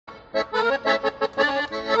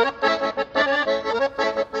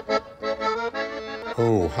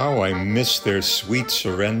Oh, how I miss their sweet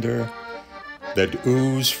surrender that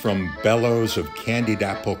ooze from bellows of candied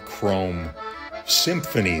apple chrome,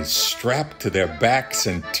 symphonies strapped to their backs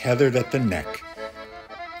and tethered at the neck.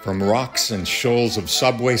 From rocks and shoals of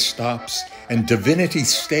subway stops and divinity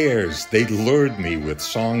stairs, they lured me with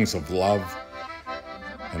songs of love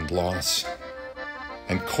and loss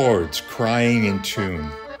and chords crying in tune.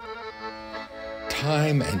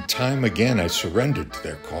 Time and time again I surrendered to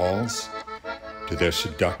their calls, to their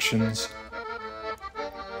seductions.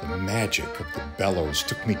 The magic of the bellows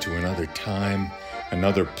took me to another time,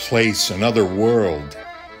 another place, another world.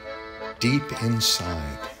 Deep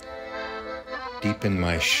inside, deep in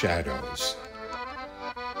my shadows,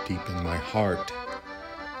 deep in my heart,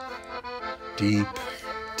 deep,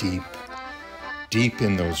 deep, deep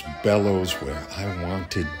in those bellows where I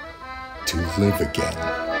wanted to live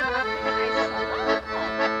again.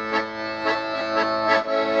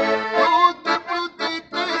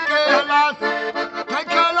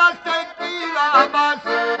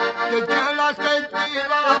 Que